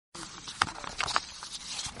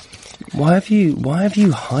Why have you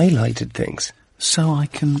highlighted things? So I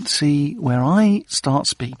can see where I start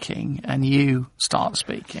speaking and you start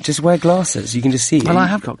speaking. Just wear glasses. You can just see. Well, I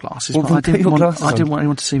have got glasses, Well, but I didn't want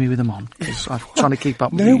anyone to see me with them on because I'm trying to keep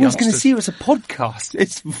up with No you one's going to youngsters. see you. It's a podcast.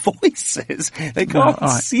 It's voices. They can't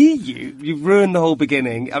see you. You've ruined the whole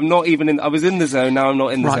beginning. I'm not even in... I was in the zone, now I'm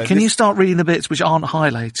not in the zone. Right, can you start reading the bits which aren't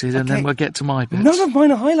highlighted and then we'll get to my bits? None of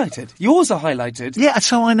mine are highlighted. Yours are highlighted. Yeah,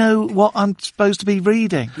 so I know what I'm supposed to be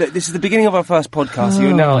reading. Look, this is the beginning of our first podcast.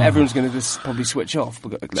 So now everyone's going to just probably switch off.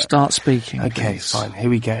 Start speaking. Okay, please. fine. Here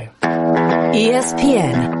we go.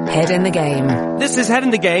 ESPN Head in the Game. This is Head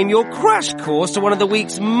in the Game, your crash course to one of the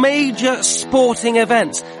week's major sporting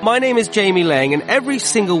events. My name is Jamie Laing, and every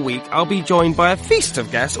single week I'll be joined by a feast of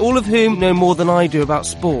guests, all of whom know more than I do about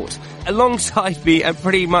sport. Alongside me, and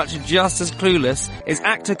pretty much just as clueless, is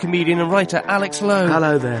actor, comedian and writer Alex Lowe.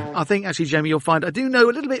 Hello there. I think actually, Jamie, you'll find I do know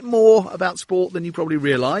a little bit more about sport than you probably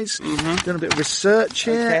realise. Done a bit of research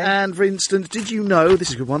here, and for instance, did you know, this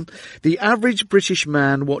is a good one, the average British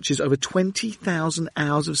man watches over 20,000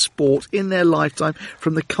 hours of sport in their lifetime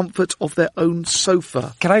from the comfort of their own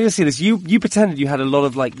sofa. Can I just see this? You pretended you had a lot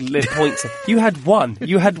of lit points. You had one.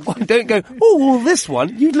 Don't go, oh, this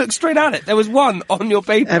one. You look straight at it. There was one on your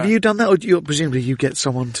paper. Have you done that, or presumably you get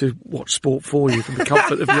someone to watch sport for you from the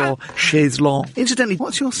comfort of your chaise longue? Incidentally,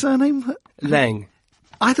 what's your surname? Laing.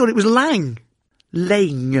 I thought it was Laing.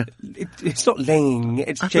 Laing. It's not Laing.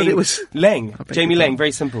 It's Jamie. It was Laing. Jamie Laing.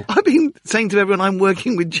 Very simple. I've been saying to everyone I'm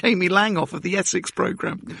working with Jamie Laing off of the Essex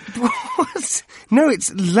programme. What? No,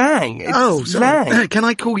 it's Lang. It's Lang. Can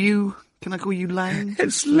I call you Laing?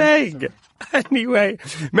 It's Laing. Anyway,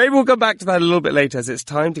 maybe we'll come back to that a little bit later, as it's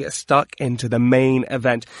time to get stuck into the main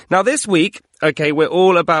event. Now this week, we're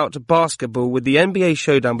all about basketball with the NBA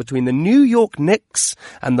showdown between the New York Knicks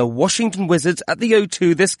and the Washington Wizards at the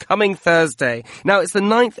O2 this coming Thursday. Now it's the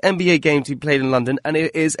 9th NBA game to be played in London, and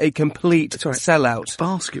it is a complete sellout.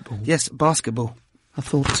 Basketball? Yes, basketball. I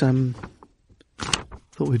thought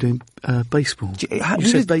we were doing baseball. You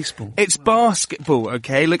said baseball. It's basketball,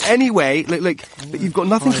 okay? Look, anyway, look, you've got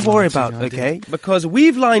nothing to worry about, okay? Because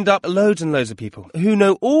we've lined up loads and loads of people who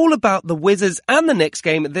know all about the Wizards and the Knicks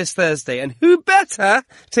game this Thursday. And who better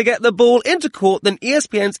to get the ball into court than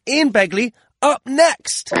ESPN's Ian Begley up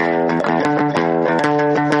next?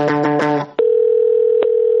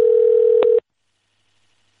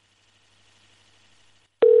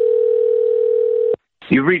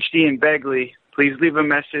 You've reached Ian Begley. Please leave a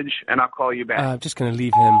message, and I'll call you back. I'm just going to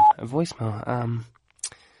leave him a voicemail.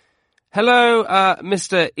 Hello,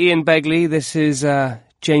 Mr. Ian Begley. This is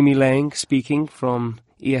Jamie Laing speaking from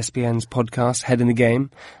ESPN's podcast, Head in the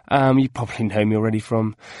Game. You probably know me already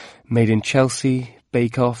from Made in Chelsea,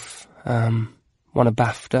 Bake Off, won a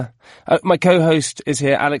BAFTA. My co-host is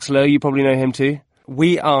here, Alex Lowe. You probably know him too.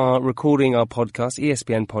 We are recording our podcast,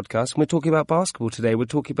 ESPN podcast, and we're talking about basketball today. We're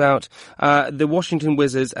talking about the Washington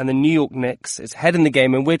Wizards and the New York Knicks. It's Head in the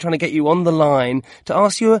Game, and we're trying to get you on the line to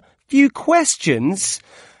ask you a few questions.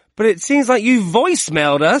 But it seems like you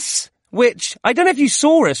voicemailed us, which I don't know if you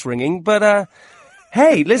saw us ringing, but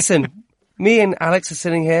hey, listen, me and Alex are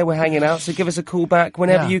sitting here, we're hanging out, so give us a call back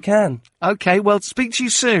whenever you can. Okay, well, speak to you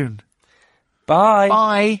soon. Bye.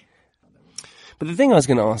 Bye. But the thing I was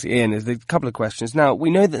going to ask Ian is a couple of questions. Now, we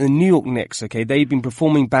know that the New York Knicks, they've been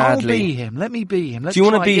performing badly. I'll be him. Let me be him. Do you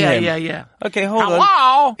want to be him? Yeah. Okay, hold on.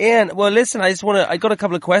 Hello? Ian, well, listen, I got a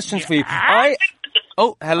couple of questions for you.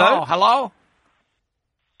 Oh, hello? Oh, hello?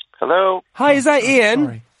 Hello? Hi, is that Ian?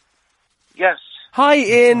 Sorry. Yes. Hi,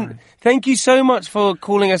 Ian. Thank you so much for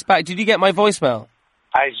calling us back. Did you get my voicemail?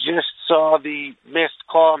 I just saw the missed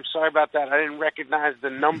call. I'm sorry about that. I didn't recognize the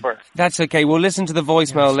number. That's okay. We'll listen to the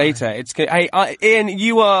voicemail later. It's good. Hey, Ian,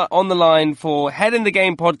 you are on the line for Head in the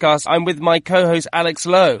Game podcast. I'm with my co-host, Alex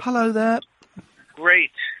Lowe. Hello there.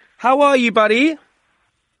 Great. How are you, buddy?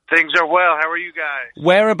 Things are well. How are you guys?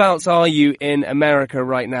 Whereabouts are you in America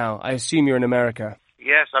right now? I assume you're in America.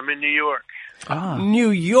 Yes, I'm in New York. New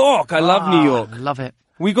York. I love New York. Love it.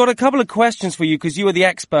 We got a couple of questions for you because you are the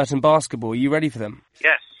expert in basketball. Are you ready for them?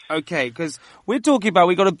 Yes. Okay, because we're talking about,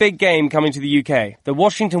 we got a big game coming to the UK. The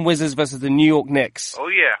Washington Wizards versus the New York Knicks. Oh,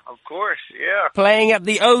 yeah, of course, yeah. Playing at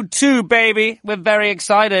the O2, baby. We're very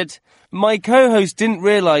excited. My co-host didn't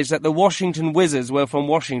realize that the Washington Wizards were from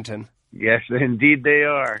Washington. Yes, indeed they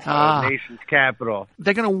are. Our nation's capital.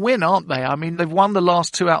 They're going to win, aren't they? I mean, they've won the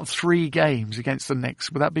last 2 out of 3 games against the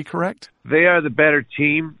Knicks. Would that be correct? They are the better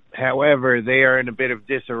team. However, they are in a bit of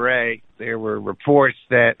disarray. There were reports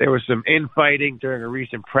that there was some infighting during a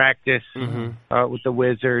recent practice with the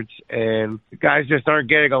Wizards, and the guys just aren't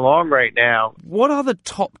getting along right now. What are the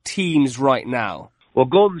top teams right now? Well,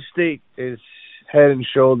 Golden State head and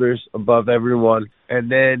shoulders above everyone.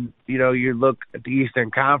 And then, you look at the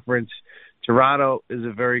Eastern Conference, Toronto is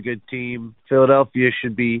a very good team. Philadelphia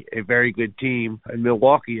should be a very good team. And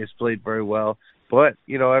Milwaukee has played very well. But,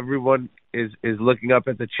 everyone is looking up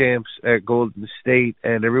at the champs at Golden State,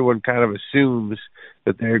 and everyone kind of assumes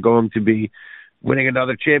that they're going to be winning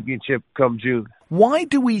another championship come June. Why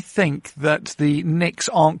do we think that the Knicks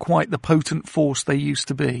aren't quite the potent force they used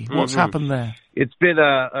to be? What's happened there? It's been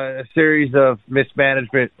a series of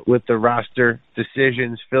mismanagement with the roster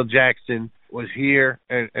decisions. Phil Jackson was here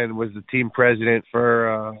and was the team president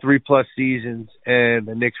for 3+ seasons, and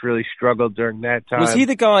the Knicks really struggled during that time. Was he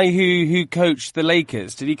the guy who coached the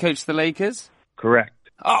Lakers? Did he coach the Lakers? Correct.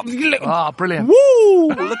 Oh, brilliant. Woo!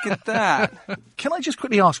 Look at that. Can I just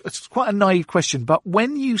quickly ask, it's quite a naive question, but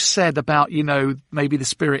when you said about, maybe the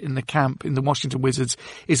spirit in the camp in the Washington Wizards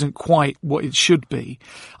isn't quite what it should be,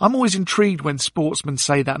 I'm always intrigued when sportsmen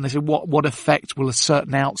say that and they say, what effect will a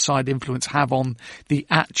certain outside influence have on the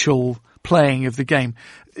actual playing of the game?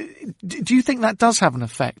 Do you think that does have an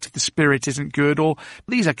effect if the spirit isn't good, or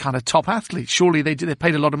these are kind of top athletes? Surely they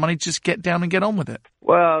paid a lot of money to just get down and get on with it.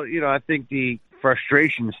 Well, I think the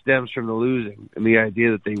frustration stems from the losing and the idea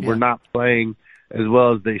that they were not playing as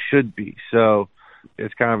well as they should be. So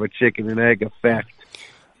it's kind of a chicken and egg effect.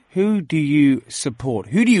 Who do you support?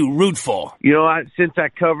 Who do you root for? Since I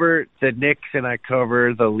cover the Knicks and I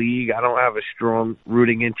cover the league, I don't have a strong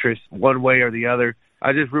rooting interest one way or the other.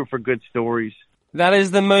 I just root for good stories. That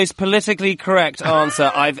is the most politically correct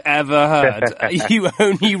answer I've ever heard. You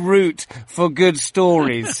only root for good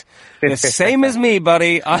stories. The same as me,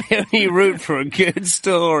 buddy. I only root for a good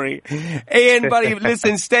story. Ian, buddy,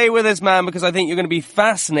 listen, stay with us, man, because I think you're going to be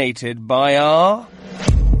fascinated by our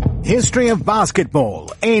History of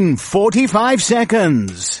Basketball in 45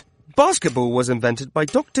 seconds. Basketball was invented by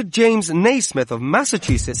Dr. James Naismith of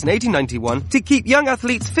Massachusetts in 1891 to keep young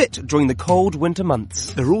athletes fit during the cold winter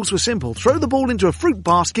months. The rules were simple. Throw the ball into a fruit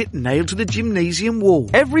basket nailed to the gymnasium wall.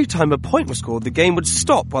 Every time a point was scored, the game would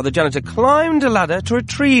stop while the janitor climbed a ladder to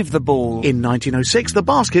retrieve the ball. In 1906, the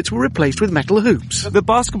baskets were replaced with metal hoops. The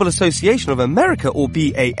Basketball Association of America, or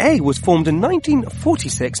BAA, was formed in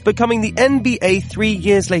 1946, becoming the NBA 3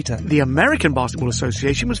 years later. The American Basketball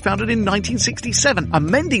Association was founded in 1967,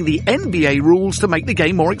 amending the NBA rules to make the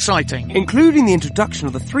game more exciting, including the introduction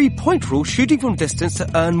of the 3-point rule, shooting from distance to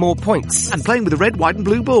earn more points, and playing with the red, white and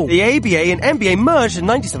blue ball. The ABA and NBA merged in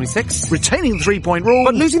 1976, retaining the 3-point rule,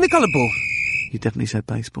 but losing the coloured ball. You definitely said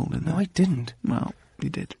baseball, didn't you? No, I didn't. Well, you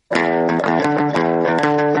did.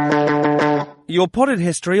 Your potted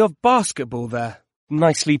history of basketball there.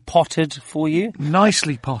 Nicely potted for you.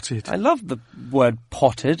 Nicely potted. I love the word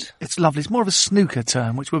potted. It's lovely. It's more of a snooker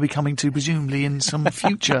term, which we'll be coming to presumably in some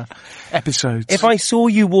future episodes. If I saw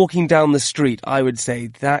you walking down the street, I would say,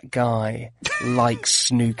 that guy likes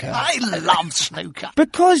snooker. I love snooker.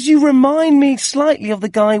 Because you remind me slightly of the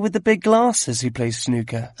guy with the big glasses who plays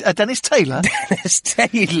snooker. Dennis Taylor? Dennis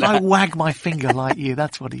Taylor. I wag my finger like you.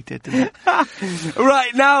 That's what he did, didn't it?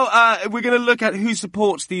 Right, now we're going to look at who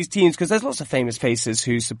supports these teams, because there's lots of famous faces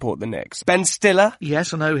who support the Knicks. Ben Stiller.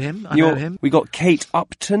 Yes, I know him. I know him. We got Kate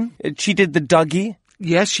Upton. She did the Dougie.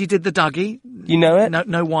 Yes, she did the Dougie. You know it?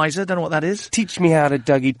 No wiser. Don't know what that is. Teach me how to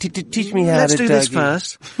Dougie. Teach me how to Dougie. Let's do this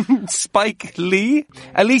first. Spike Lee.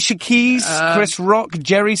 Alicia Keys. Chris Rock.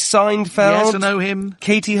 Jerry Seinfeld. Yes, I know him.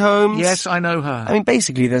 Katie Holmes. Yes, I know her. I mean,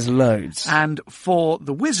 basically, there's loads. And for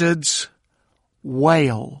the Wizards,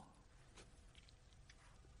 Whale.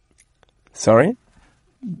 Sorry?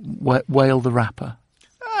 Whale the rapper.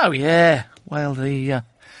 Oh yeah, Whale the.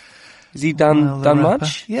 Has he done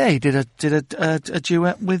much? Yeah, he did a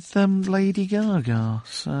duet with Lady Gaga.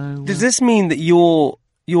 So does this mean that you're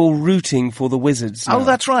rooting for the Wizards now? Oh,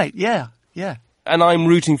 that's right. Yeah. And I'm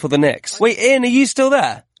rooting for the Knicks. Wait, Ian, are you still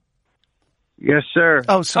there? Yes, sir.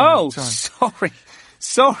 Oh, sorry.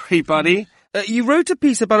 Sorry, buddy. You wrote a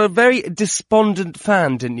piece about a very despondent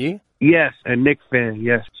fan, didn't you? Yes, a Knicks fan,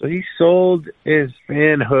 yes. So he sold his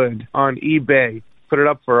fanhood on eBay, put it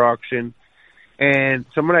up for auction, and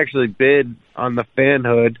someone actually bid on the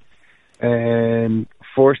fanhood and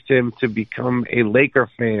forced him to become a Laker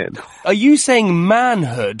fan. Are you saying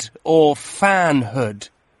manhood or fanhood?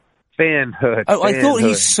 Fanhood. Oh, I thought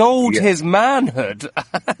he sold his manhood.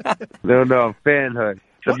 No, fanhood.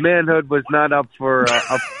 The manhood was not up for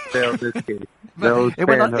sale this case. No,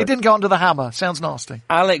 it didn't go under the hammer. Sounds nasty.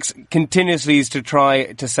 Alex continuously used to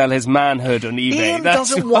try to sell his manhood on eBay. Ian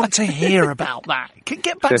doesn't want to hear about that.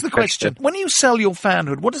 Get back to the question. When you sell your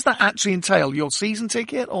fanhood, what does that actually entail? Your season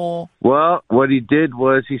ticket or? Well, what he did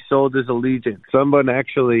was he sold his allegiance. Someone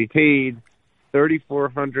actually paid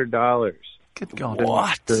 $3,400 Good God.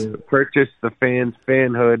 What? To purchase the fans'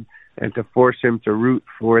 fanhood and to force him to root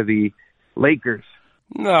for the Lakers.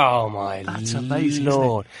 Oh, my That's amazing, isn't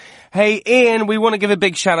Lord. Hey, Ian, we want to give a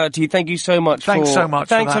big shout out to you. Thank you so much Thanks so much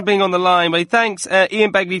for Thanks for that. being on the line, buddy. Thanks,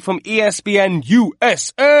 Ian Begley from ESPN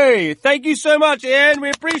USA. Thank you so much, Ian. We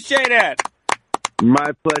appreciate it.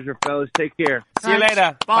 My pleasure, fellas. Take care. See you Thanks.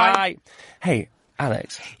 later. Bye. Hey,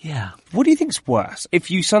 Alex, Yeah. what do you think's worse?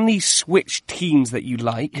 If you suddenly switch teams that you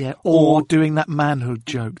like, Yeah, or doing that manhood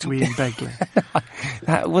joke to Ian Begley.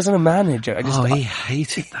 that wasn't a manhood joke. He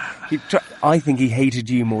hated that. I think he hated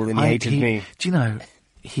you more than he hated me. Do you know,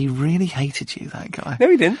 he really hated you, that guy. No,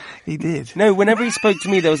 he didn't. He did. No, whenever he spoke to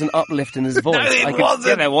me, there was an uplift in his voice. it wasn't.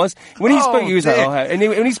 Yeah, there was. When he Oh, spoke, he was like, dear. oh, hey. And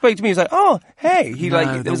when he spoke to me, he was like, oh, hey.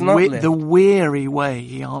 There was an uplift. The weary way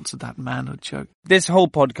he answered that manhood joke. This whole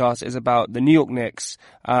podcast is about the New York Knicks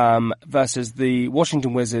versus the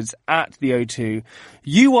Washington Wizards at the O2.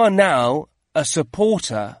 You are now a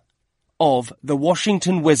supporter of the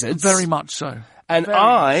Washington Wizards. Very much so. And Very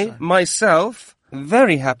I, much so. myself,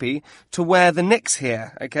 very happy to wear the Knicks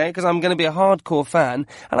here, okay? Because I'm going to be a hardcore fan.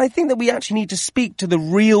 And I think that we actually need to speak to the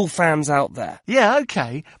real fans out there. Yeah,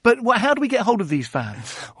 okay. But how do we get hold of these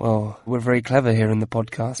fans? Well, we're very clever here in the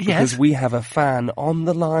podcast because Yes. we have a fan on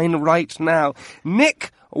the line right now.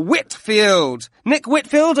 Nick Whitfield. Nick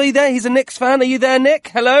Whitfield, are you there? He's a Knicks fan. Are you there, Nick?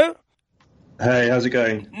 Hello? Hey, how's it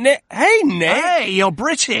going? Nick. Hey, Nick. Hey, you're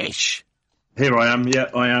British. Here I am. Yeah,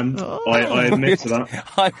 I am. I admit to that.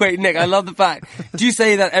 Hi, wait, Nick, I love the fact. Do you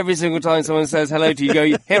say that every single time someone says hello to you?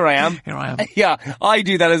 You go, here I am. Here I am. Yeah, I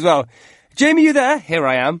do that as well. Jamie, you there? Here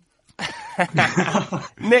I am.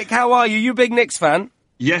 Nick, how are you? You a big Knicks fan?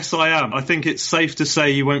 Yes, I am. I think it's safe to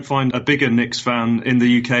say you won't find a bigger Knicks fan in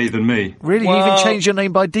the UK than me. Really? Well- You even changed your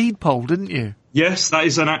name by deed poll, didn't you? Yes, that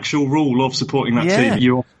is an actual rule of supporting that Yeah. team.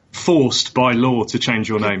 You're forced by law to change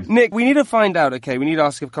your name. Nick, we need to find out, okay? We need to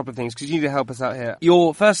ask you a couple of things because you need to help us out here.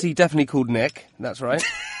 You're firstly definitely called Nick. That's right.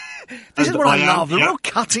 This is And what I I am, love, the yeah. real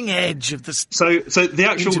cutting edge of the... So the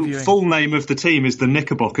actual Interviewing. full name of the team is the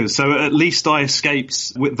Knickerbockers, so at least I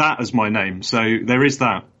escaped with that as my name. So there is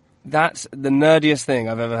that. That's the nerdiest thing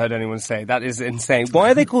I've ever heard anyone say. That is insane.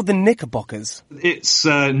 Why are they called the Knickerbockers? It's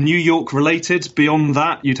New York related. Beyond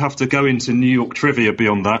that, you'd have to go into New York trivia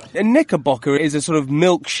beyond that. A Knickerbocker is a sort of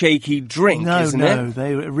milkshakey drink, isn't it?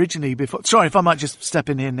 They were originally before... Sorry, if I might just step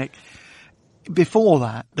in here, Nick. Before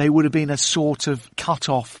that, they would have been a sort of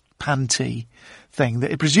cut-off panty thing.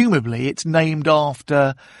 That presumably it's named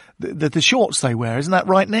after the shorts they wear. Isn't that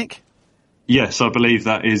right, Nick? Yes, I believe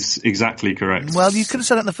that is exactly correct. Well, you could have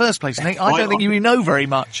said it in the first place, Nick. I don't think you know very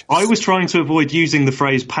much. I was trying to avoid using the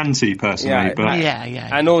phrase panty personally, Yeah, but Yeah.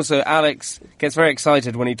 And also, Alex gets very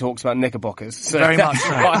excited when he talks about Knickerbockers. So Very much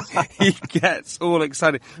that's so. why he gets all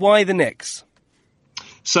excited. Why the Knicks?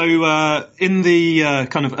 So in the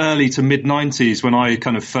kind of early to mid-90s, when I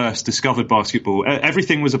kind of first discovered basketball,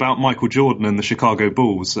 everything was about Michael Jordan and the Chicago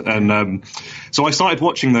Bulls. And so I started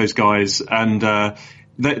watching those guys, and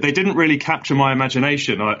they didn't really capture my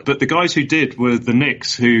imagination. But the guys who did were the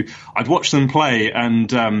Knicks, who I'd watched them play.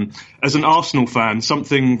 And as an Arsenal fan,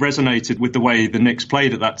 something resonated with the way the Knicks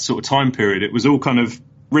played at that sort of time period. It was all kind of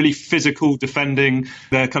really physical defending,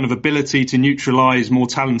 their kind of ability to neutralise more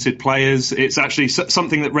talented players. It's actually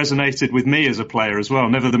something that resonated with me as a player as well.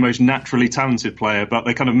 Never the most naturally talented player, but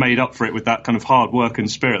they kind of made up for it with that kind of hard work and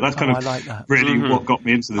spirit. That's kind I of like that. really what got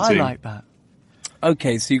me into the team. I like that.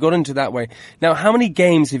 Okay, so you got into that way. Now, how many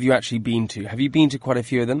games have you actually been to? Have you been to quite a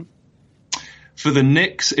few of them? For the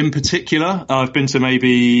Knicks in particular, I've been to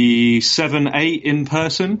maybe 7, 8 in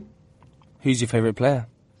person. Who's your favourite player?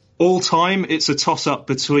 All time, it's a toss-up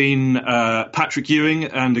between Patrick Ewing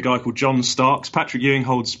and a guy called John Starks. Patrick Ewing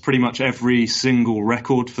holds pretty much every single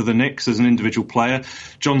record for the Knicks as an individual player.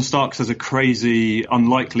 John Starks has a crazy,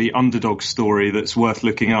 unlikely underdog story that's worth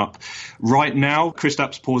looking up. Right now,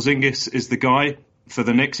 Kristaps Porzingis is the guy for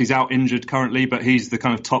the Knicks. He's out injured currently, but he's the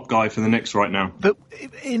kind of top guy for the Knicks right now. But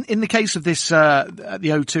in the case of this, at the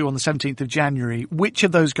O2 on the 17th of January, which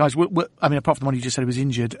of those guys, I mean, apart from the one you just said who was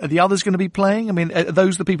injured, are the others going to be playing? I mean, are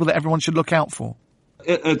those the people that everyone should look out for?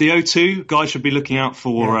 At the O2, guys should be looking out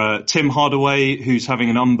for Tim Hardaway, who's having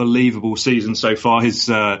an unbelievable season so far. His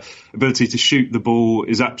ability to shoot the ball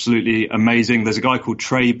is absolutely amazing. There's a guy called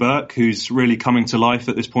Trey Burke, who's really coming to life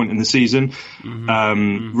at this point in the season.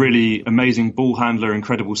 Really amazing ball handler,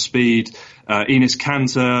 incredible speed. Enes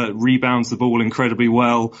Kanter rebounds the ball incredibly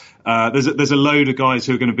well. There's a load of guys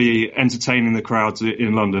who are going to be entertaining the crowds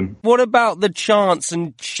in London. What about the chants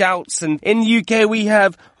and shouts? And in the UK we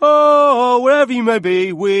have, oh, wherever you may be,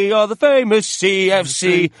 we are the famous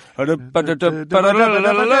CFC.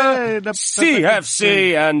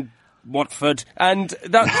 CFC and Watford. And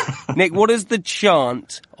that, Nick, what is the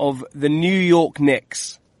chant of the New York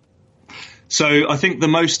Knicks? So I think the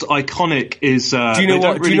most iconic is. Do you know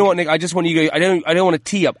what? Do you know what, Nick? I just want you to go. I don't want to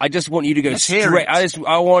tee up. I just want you to go straight.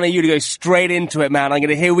 I want you to go straight into it, man.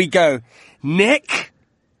 Here we go. Nick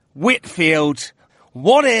Whitfield.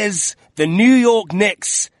 What is the New York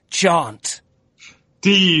Knicks chant?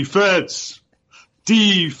 Defense.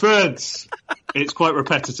 Defense. It's quite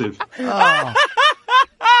repetitive. Oh.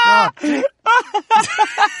 God.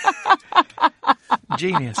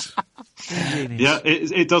 Genius. Yeah,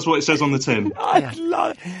 it does what it says on the tin. I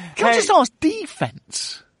love it. Can I just ask,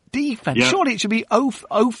 defence? Defence. Yeah. Surely it should be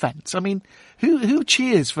offence. I mean, who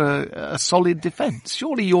cheers for a solid defence?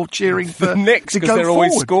 Surely you're cheering for the Knicks, because they're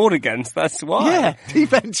always scored against. That's why. Yeah,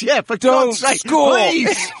 defence. Yeah, for God's sake, score.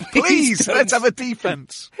 Please, let's have a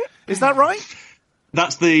defence. Is that right?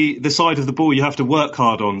 That's the side of the ball you have to work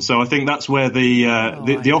hard on. So I think that's where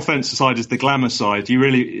the offensive side is the glamour side.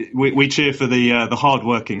 We cheer for the hard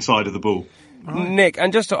working side of the ball. Right. Nick,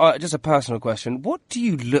 and just a personal question: what do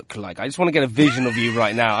you look like? I just want to get a vision of you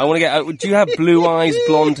right now. I want to get. Do you have blue eyes,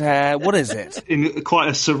 blonde hair? What is it? In quite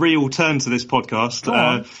a surreal turn to this podcast,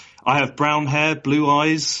 I have brown hair, blue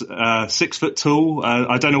eyes, 6 foot tall.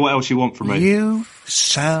 I don't know what else you want from me. You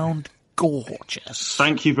sound gorgeous.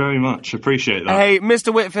 Thank you very much. Appreciate that. Hey,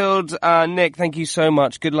 Mr. Whitfield, Nick, thank you so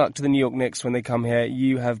much. Good luck to the New York Knicks when they come here.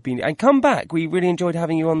 You have been... And come back. We really enjoyed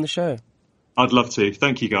having you on the show. I'd love to.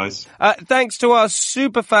 Thank you, guys. Thanks to our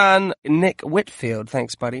super fan, Nick Whitfield.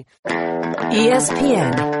 Thanks, buddy.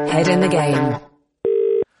 ESPN, Head in the Game.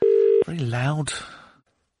 Very loud.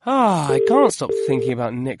 I can't stop thinking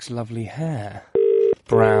about Nick's lovely hair.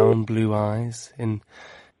 Brown, blue eyes.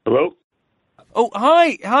 Hello? Oh,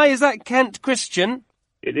 hi. Hi, is that Kent Christian?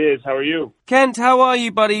 It is. How are you? Kent, how are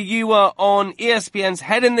you, buddy? You are on ESPN's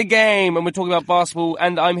Head in the Game, and we're talking about basketball,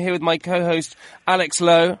 and I'm here with my co-host, Alex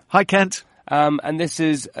Lowe. Hi, Kent. And this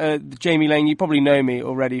is Jamie Laing. You probably know me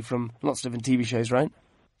already from lots of different TV shows, right?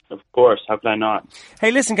 Of course. How can I not?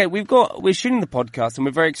 Hey, listen, Kate, we're shooting the podcast, and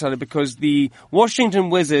we're very excited because the Washington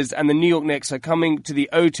Wizards and the New York Knicks are coming to the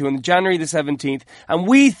O2 on January the 17th, and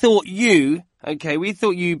we thought you,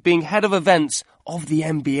 being head of events of the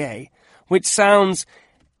NBA, which sounds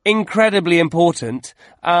incredibly important,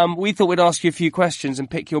 we thought we'd ask you a few questions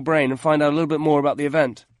and pick your brain and find out a little bit more about the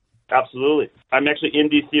event. Absolutely. I'm actually in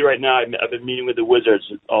D.C. right now. I've been meeting with the Wizards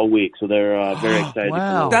all week, so they're very excited.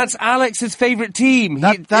 Wow. That's Alex's favourite team.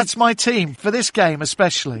 That's my team, for this game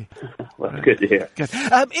especially. Well, that's good to hear. Good.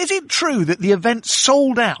 Is it true that the event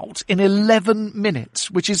sold out in 11 minutes,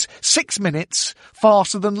 which is 6 minutes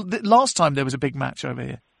faster than the last time there was a big match over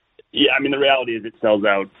here? Yeah, I mean, the reality is it sells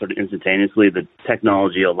out sort of instantaneously. The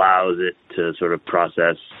technology allows it to sort of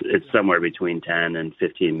process. It's somewhere between 10 and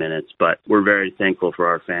 15 minutes, but we're very thankful for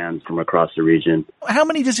our fans from across the region. How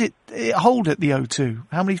many does it hold at the O2?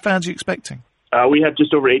 How many fans are you expecting? We have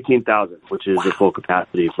just over 18,000, which is the full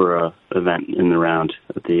capacity for an event in the round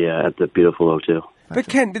at the beautiful O2. But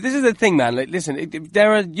Ken, this is the thing, man. Like, listen,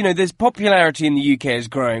 there's popularity in the UK is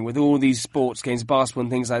growing with all these sports games, basketball and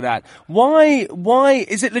things like that. Why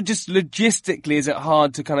is it just logistically, is it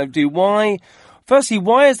hard to kind of do? Firstly,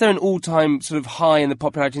 why is there an all-time sort of high in the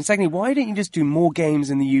popularity? And secondly, why don't you just do more games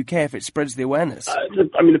in the UK if it spreads the awareness?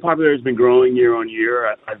 The popularity has been growing year on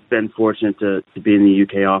year. I've been fortunate to be in the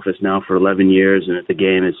UK office now for 11 years, and the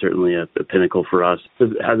game is certainly a pinnacle for us.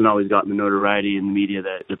 It hasn't always gotten the notoriety in the media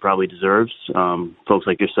that it probably deserves. Folks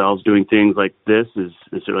like yourselves doing things like this is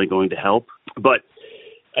certainly going to help. But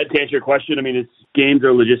to answer your question, I mean, games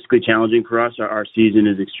are logistically challenging for us. Our season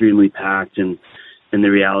is extremely packed, and the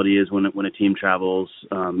reality is when a team travels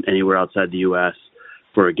anywhere outside the U.S.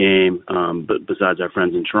 for a game, but besides our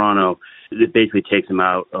friends in Toronto, it basically takes them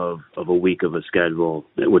out of a week of a schedule,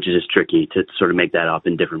 which is just tricky to sort of make that up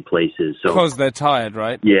in different places. So, because they're tired,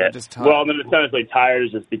 right? Yeah. They're just tired. Well, then it's not necessarily tired.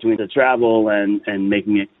 It's just between the travel and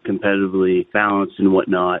making it competitively balanced and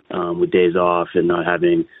whatnot, with days off and not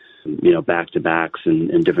having, back-to-backs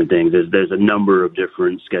and different things. There's a number of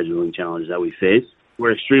different scheduling challenges that we face.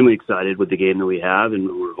 We're extremely excited with the game that we have, and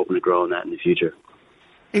we're hoping to grow on that in the future.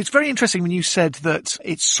 It's very interesting when you said that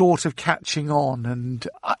it's sort of catching on, and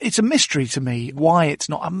it's a mystery to me why it's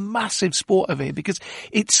not a massive sport over here, because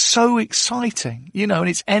it's so exciting, and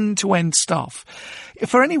it's end-to-end stuff.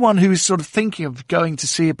 For anyone who's sort of thinking of going to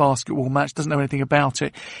see a basketball match, doesn't know anything about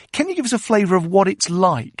it, can you give us a flavour of what it's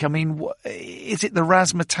like? I mean, is it the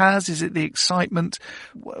razzmatazz? Is it the excitement?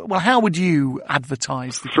 Well, how would you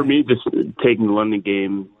advertise the game? For me, just taking the London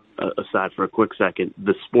game aside for a quick second,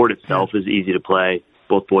 the sport itself is easy to play.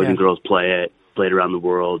 Both boys and girls play played around the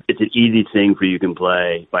world. It's an easy thing for you can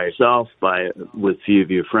play by yourself, with a few of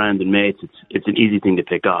your friends and mates. It's an easy thing to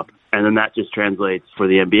pick up. And then that just translates for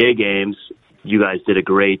the NBA games. You guys did a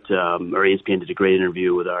great, or ESPN did a great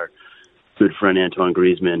interview with our good friend Antoine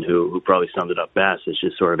Griezmann, who probably summed it up best. It's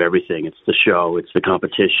just sort of everything. It's the show, it's the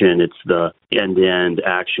competition, it's the end-to-end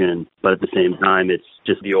action, but at the same time, it's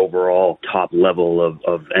just the overall top level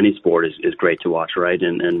of any sport is great to watch, right?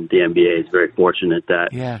 And the NBA is very fortunate that,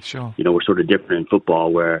 we're sort of different in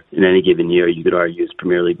football, where in any given year, you could argue it's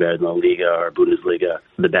Premier League better than La Liga or Bundesliga.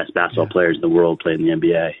 The best basketball players in the world play in the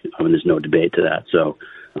NBA. There's no debate to that. So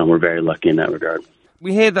we're very lucky in that regard.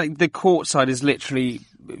 We hear that the court side is literally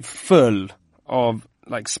full of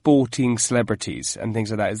like sporting celebrities and things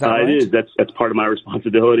like that. Is that right? It is. That's part of my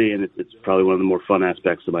responsibility, and it's probably one of the more fun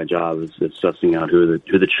aspects of my job is sussing out who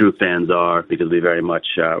the true fans are, because we very much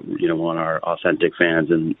want our authentic fans,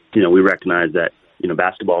 and we recognize that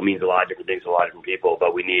basketball means a lot of different things to a lot of different people,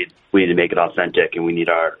 but we need to make it authentic, and we need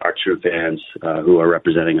our true fans who are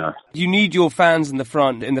representing us. You need your fans in the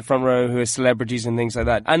front row who are celebrities and things like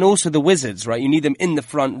that, and also the Wizards, right? You need them in the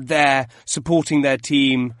front there supporting their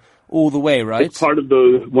team all the way, right? It's part of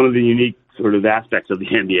one of the unique sort of aspects of the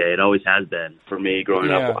NBA. It always has been for me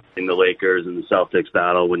growing up watching the Lakers and the Celtics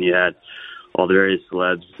battle when you had all the various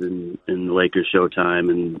celebs in the Lakers Showtime,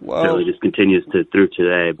 and it really just continues through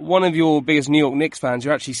today. One of your biggest New York Knicks fans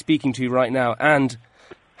you're actually speaking to right now, and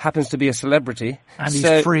happens to be a celebrity. And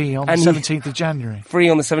he's free on the 17th of January. Free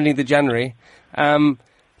on the 17th of January.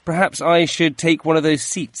 Perhaps I should take one of those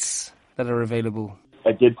seats that are available.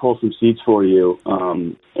 I did pull some seats for you,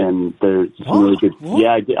 and there's some really good. What?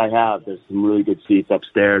 Yeah, I have. There's some really good seats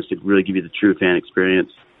upstairs to really give you the true fan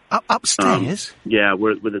experience. Upstairs? Yeah,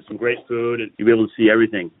 with some great food, and you'll be able to see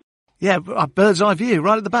everything. Yeah, a bird's eye view,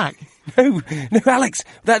 right at the back. No, Alex,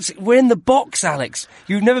 we're in the box, Alex.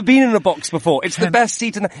 You've never been in a box before. It's the best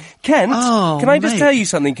seat in the... Kent, can I just tell you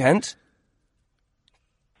something, Kent?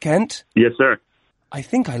 Kent? Yes, sir. I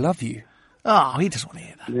think I love you. Oh, he doesn't want to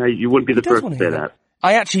hear that. Yeah, you wouldn't be the first to say that.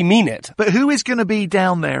 I actually mean it. But who is going to be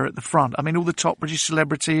down there at the front? I mean, all the top British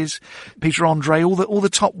celebrities, Peter Andre, all the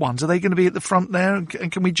top ones, are they going to be at the front there? And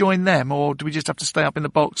can we join them? Or do we just have to stay up in the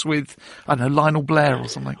box with, I don't know, Lionel Blair or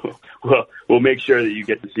something? Well, we'll make sure that you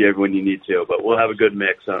get to see everyone you need to, but we'll have a good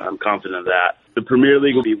mix. I'm confident of that. The Premier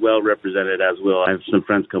League will be well represented, as will. I have some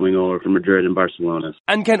friends coming over from Madrid and Barcelona.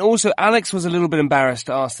 And Ken, also, Alex was a little bit embarrassed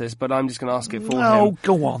to ask this, but I'm just going to ask it for him. Oh,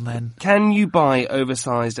 go on then. Can you buy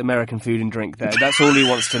oversized American food and drink there? That's all he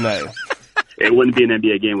wants to know. It wouldn't be an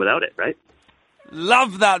NBA game without it, right?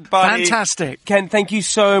 Love that, buddy. Fantastic. Ken, thank you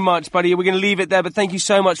so much, buddy. We're going to leave it there, but thank you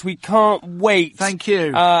so much. We can't wait. Thank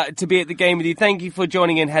you. To be at the game with you. Thank you for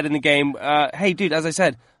joining in, Head in the Game. Hey, dude, as I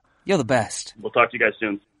said, you're the best. We'll talk to you guys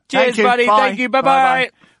soon. Cheers, buddy. Bye. Thank you. Bye-bye.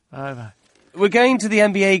 Bye-bye. We're going to the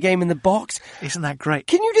NBA game in the box. Isn't that great?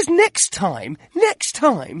 Can you just next time,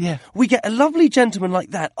 we get a lovely gentleman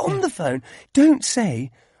like that on the phone, don't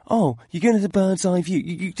say, oh, you're going to the bird's eye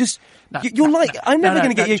view. I'm never going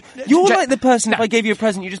to get you. You're like the person, if I gave you a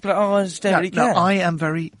present, you'd just be like, oh, I just don't really care. No, I am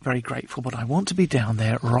very, very grateful, but I want to be down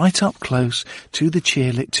there right up close to the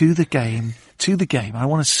to the game. I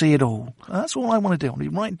want to see it all. That's all I want to do. I want to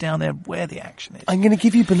be right down there where the action is. I'm going to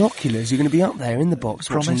give you binoculars. You're going to be up there in the box.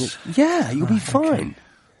 Promise? Yeah, you'll be fine.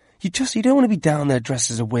 Okay. You don't want to be down there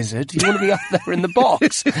dressed as a wizard. You want to be up there in the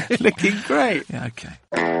box, looking great. Yeah, okay.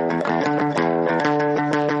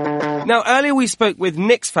 Now, earlier we spoke with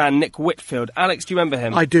Knicks fan Nick Whitfield. Alex, do you remember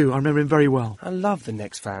him? I do. I remember him very well. I love the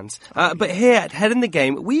Knicks fans. But here at Head in the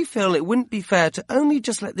Game, we feel it wouldn't be fair to only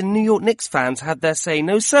just let the New York Knicks fans have their say.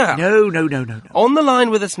 No, sir. No. On the line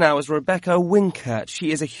with us now is Rebecca Winkert.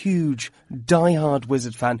 She is a huge, diehard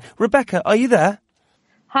Wizard fan. Rebecca, are you there?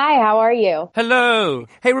 Hi, how are you? Hello.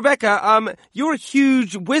 Hey, Rebecca, you're a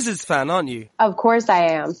huge Wizards fan, aren't you? Of course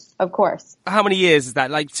I am. Of course. How many years is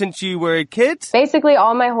that? Like, since you were a kid? Basically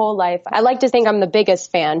all my whole life. I like to think I'm the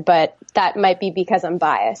biggest fan, but that might be because I'm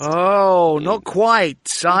biased. Oh, not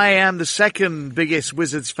quite. I am the second biggest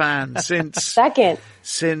Wizards fan since... Second?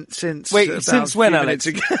 Since Wait, since when, Alex?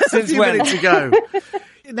 Since when? Minutes ago.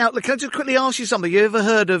 Now, can I just quickly ask you something? You ever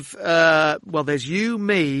heard of, there's you,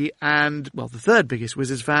 me, and, the third biggest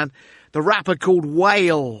Wizards fan, the rapper called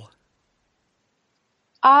Whale?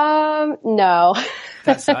 No.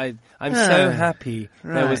 I'm so happy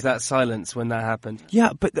there was that silence when that happened.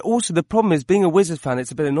 Yeah, but also the problem is being a Wizards fan,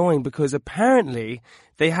 it's a bit annoying because apparently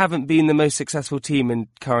they haven't been the most successful team in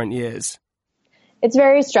current years. It's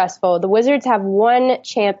very stressful. The Wizards have one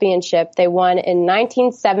championship. They won in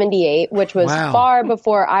 1978, which was far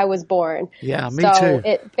before I was born. Yeah, me too. So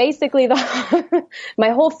it basically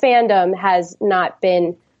my whole fandom has not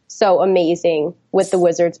been so amazing with the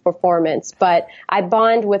Wizards' performance. But I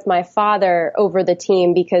bond with my father over the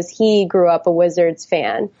team because he grew up a Wizards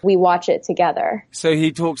fan. We watch it together. So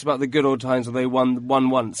he talks about the good old times when they won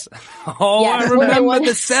once. Oh, yes, I remember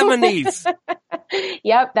the 70s.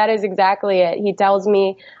 Yep, that is exactly it. He tells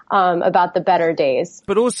me about the better days.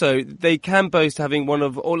 But also, they can boast having one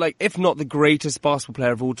of, or like, if not the greatest basketball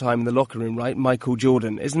player of all time in the locker room, right? Michael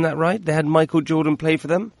Jordan. Isn't that right? They had Michael Jordan play for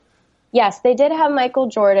them? Yes, they did have Michael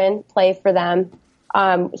Jordan play for them.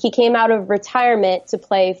 He came out of retirement to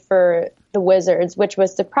play for the Wizards, which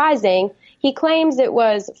was surprising. He claims it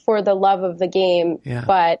was for the love of the game,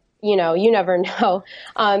 but you never know.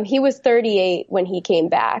 He was 38 when he came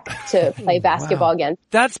back to play basketball again.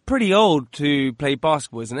 That's pretty old to play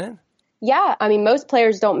basketball, isn't it? Yeah, I mean, most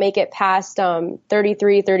players don't make it past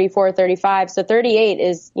 33, 34, 35. So 38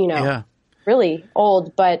 is, really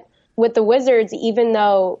old. But with the Wizards, even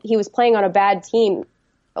though he was playing on a bad team,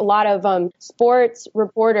 a lot of sports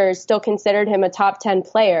reporters still considered him a top 10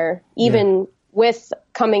 player, even with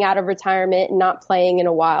coming out of retirement and not playing in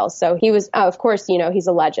a while. So he was, of course, he's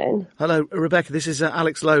a legend. Hello, Rebecca. This is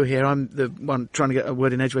Alex Lowe here. I'm the one trying to get a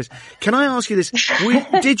word in edgeways. Can I ask you this?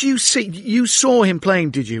 You saw him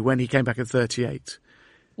playing, did you, when he came back at 38?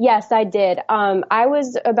 Yes, I did. I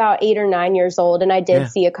was about 8 or 9 years old, and I did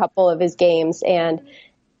see a couple of his games. And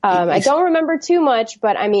I don't remember too much,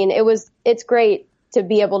 but I mean, it's great to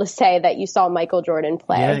be able to say that you saw Michael Jordan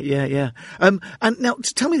play. Yeah. And now,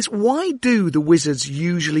 tell me this, why do the Wizards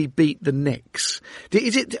usually beat the Knicks?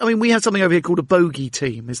 We have something over here called a bogey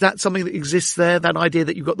team. Is that something that exists there, that idea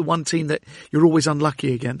that you've got the one team that you're always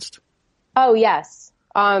unlucky against? Oh, yes.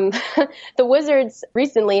 The Wizards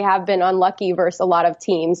recently have been unlucky versus a lot of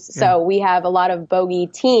teams. So we have a lot of bogey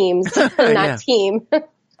teams, not team.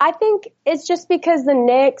 I think it's just because the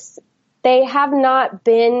Knicks, they have not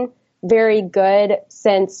been very good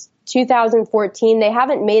since 2014. They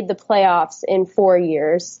haven't made the playoffs in 4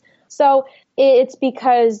 years. So it's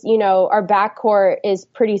because, our backcourt is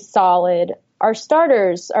pretty solid. Our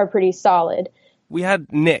starters are pretty solid. We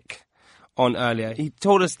had Nick on earlier. He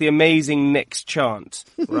told us the amazing Knicks chant,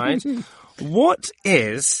 right? What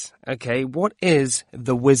is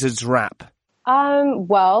the Wizards rap?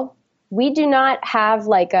 Well, we do not have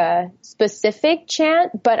like a specific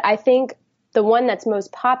chant, but I think the one that's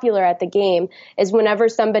most popular at the game is whenever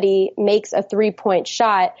somebody makes a 3-point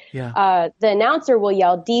shot, the announcer will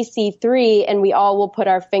yell DC3 and we all will put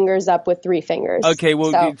our fingers up with 3 fingers. Okay,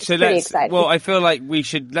 well, so let's, exciting. Well, I feel like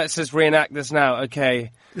let's just reenact this now.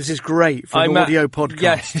 Okay. This is great for an audio podcast.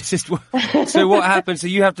 Yeah, it's just, so what happens? So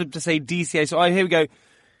you have to say DCA. So here we go.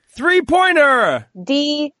 3-pointer!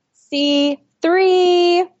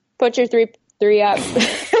 DC3. Put your 3 up.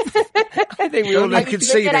 I think we all can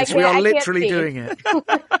see this. We are literally doing it.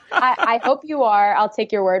 I hope you are. I'll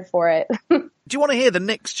take your word for it. Do you want to hear the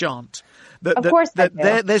Knicks chant? Of course I do.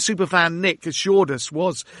 Their superfan Nick assured us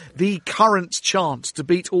was the current chant to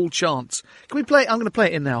beat all chants. Can we play it? I'm going to play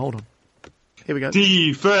it in now. Hold on. Here we go.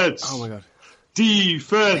 Defense. Oh my God.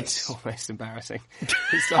 Defense. It's almost embarrassing.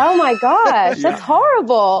 Oh my gosh, that's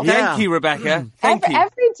horrible. Thank you, Rebecca. Thank you.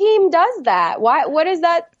 Every team does that. Why? What is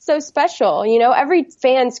that so special? Every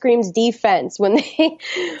fan screams defense when they.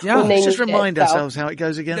 Let's just remind ourselves how it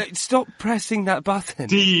goes again. No, stop pressing that button.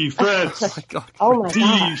 Defense. Oh my God. Oh my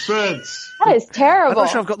God. Defense. That is terrible. I'm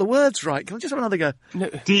not sure I've got the words right. Can we just have another go? No,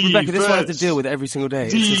 Rebecca, this one I have to deal with every single day.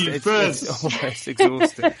 It's almost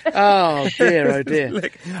exhausting. Oh dear.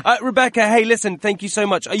 Look, Rebecca, hey, listen, thank you so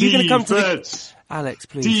much. Are you going to come to the... Alex,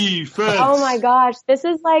 please. Defense. Oh my gosh, this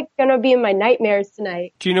is like going to be in my nightmares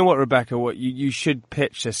tonight. Do you know what, Rebecca? You should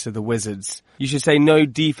pitch this to the Wizards. You should say no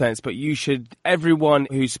defense, but everyone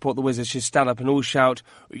who support the Wizards should stand up and all shout,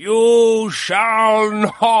 "You shall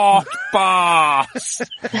not pass."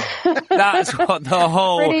 That's what the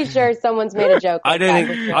whole... Pretty sure someone's made a joke.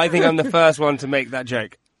 I think I'm the first one to make that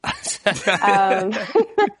joke.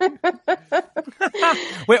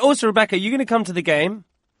 Wait, also, Rebecca, are you going to come to the game?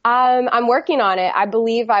 I'm working on it. I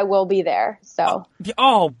believe I will be there. So.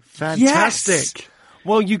 Oh, fantastic. Yes.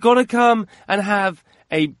 Well, you got to come and have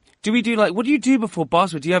a... Do we do what do you do before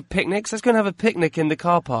basketball? Do you have picnics? Let's go and have a picnic in the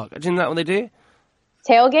car park. Isn't that what they do?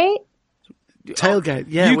 Tailgate? Tailgate,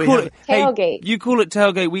 yeah. You call it tailgate. Hey, you call it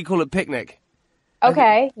tailgate, we call it picnic.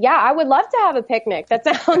 Okay. Yeah, I would love to have a picnic. That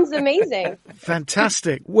sounds amazing.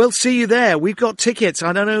 Fantastic. We'll see you there. We've got tickets.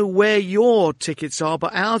 I don't know where your tickets are,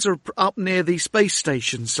 but ours are up near the space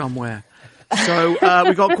station somewhere. So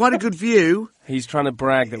we've got quite a good view. He's trying to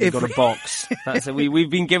brag that we've got a box. That's it.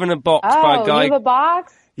 We've been given a box by a guy. You have a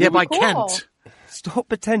box? Yeah, by cool. Kent. Stop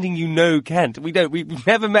pretending you know Kent. We don't. We've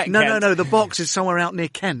never met Kent. No. The box is somewhere out near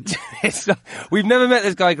Kent. We've never met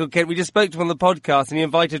this guy called Kent. We just spoke to him on the podcast and he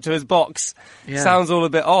invited to his box. Yeah. Sounds all a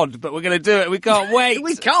bit odd, but we're going to do it. We can't wait.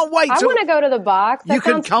 We can't wait. I want to go to the box. That You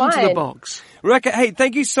can sounds come fun. to the box. Rebecca, hey,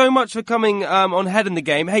 thank you so much for coming on Head in the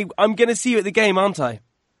Game. Hey, I'm going to see you at the game, aren't I?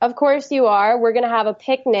 Of course you are. We're going to have a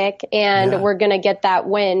picnic and we're going to get that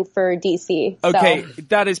win for DC. Okay, So.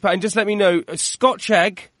 that is... And just let me know, Scotch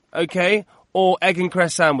egg, okay, or egg and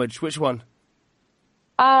cress sandwich? Which one?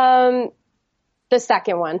 The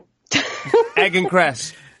second one. Egg and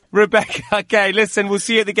cress. Rebecca, okay, listen, we'll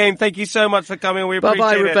see you at the game. Thank you so much for coming. We appreciate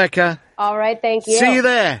Bye-bye, it. Rebecca. All right, thank you. See you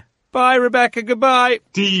there. Bye, Rebecca. Goodbye.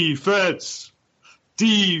 Defense.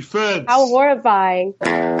 Defense. How horrifying.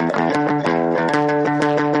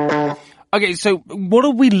 Okay, so what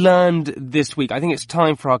have we learned this week? I think it's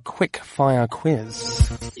time for our quick fire quiz.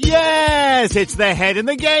 Yes, it's the Head in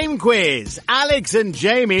the Game quiz. Alex and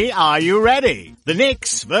Jamie, are you ready? The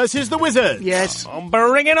Knicks versus the Wizards. Yes.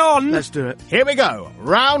 Bring it on. Let's do it. Here we go.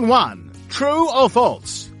 Round 1. True or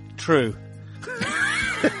false? True.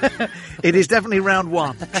 It is definitely round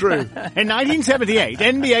 1. True. In 1978,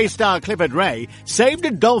 NBA star Clifford Ray saved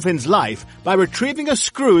a dolphin's life by retrieving a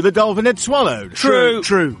screw the dolphin had swallowed.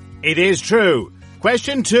 True. It is true.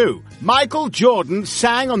 Question 2. Michael Jordan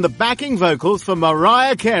sang on the backing vocals for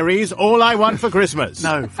Mariah Carey's All I Want for Christmas.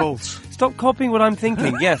 No, false. Stop copying what I'm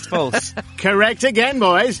thinking. Yes, false. Correct again,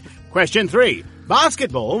 boys. Question 3.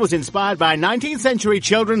 Basketball was inspired by a 19th century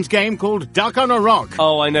children's game called Duck on a Rock.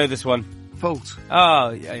 Oh, I know this one. False.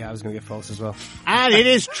 Oh, yeah, I was going to get false as well. And it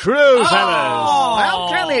is true, fellas. How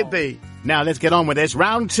can it be? Now let's get on with this.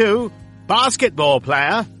 Round 2. Basketball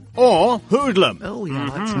player or hoodlum. Oh, yeah.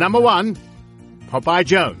 That's Number 1. Popeye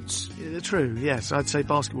Jones. true. Yes, I'd say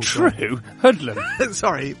basketball player. True. Hoodlum.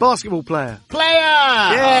 Sorry, basketball player. Player!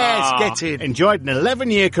 Yes, get in. Enjoyed an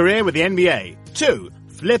 11-year career with the NBA. 2.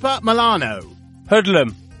 Flipper Milano.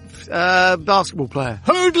 Hoodlum. Basketball player.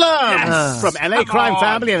 Hoodlum! From LA Crime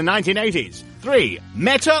Family in the 1980s. 3.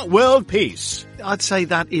 Meta World Peace. I'd say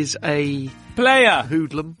that is a Player.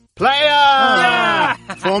 hoodlum. Player!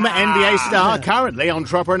 Former NBA star, currently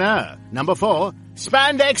entrepreneur. Number 4.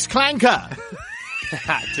 Spandex Clanker.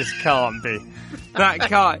 That just can't be. That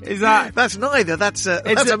can't. Is that? That's neither. That's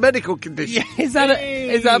a medical condition. Yeah, is that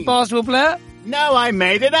a basketball player? No, I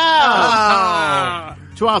made it up.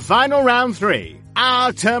 To our final round 3.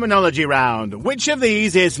 Our terminology round. Which of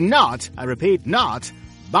these is not, I repeat, not,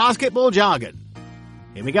 basketball jargon?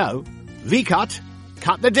 Here we go. V-cut,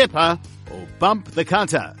 cut the dipper, or bump the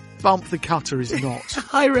cutter. Bump the cutter is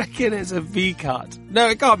not. I reckon it's a V cut. No,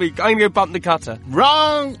 it can't be. I'm going to go bump the cutter.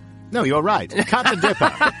 Wrong. No, you're right. Cut the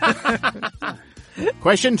dipper.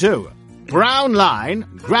 Question 2. Brown line,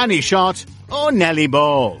 granny shot, or Nelly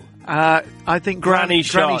ball? I think Granny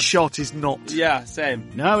Granny shot. shot is not. Yeah,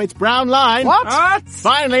 same. No, it's brown line. What?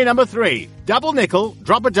 Finally, number 3. Double nickel,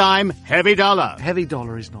 drop a dime, heavy dollar. Heavy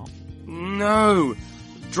dollar is not. No.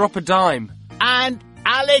 Drop a dime. And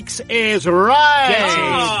Alex is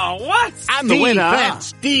right. Oh, what? And the winner.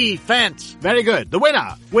 Defense. Very good. The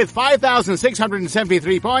winner, with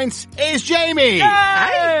 5,673 points, is Jamie. Yay!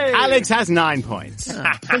 Alex has 9 points.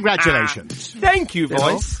 Congratulations. Thank you,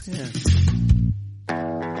 voice.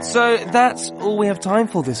 So that's all we have time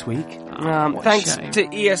for this week. Thanks shame. to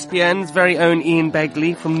ESPN's very own Ian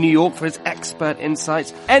Begley from New York for his expert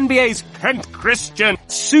insights. NBA's Kent Christian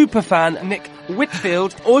superfan Nick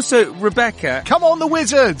Whitfield. Also Rebecca. Come on, the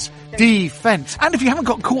Wizards! Defense. And if you haven't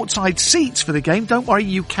got courtside seats for the game, don't worry,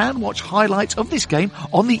 you can watch highlights of this game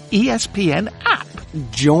on the ESPN app.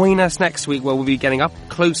 Join us next week where we'll be getting up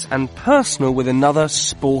close and personal with another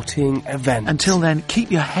sporting event. Until then,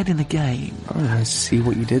 keep your head in the game. Oh, I see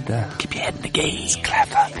what you did there. Keep your head in the game. It's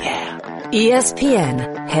Clever. Yeah.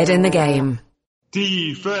 ESPN, Head in the Game.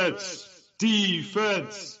 Defense,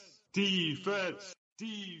 defense, defense,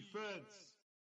 defense.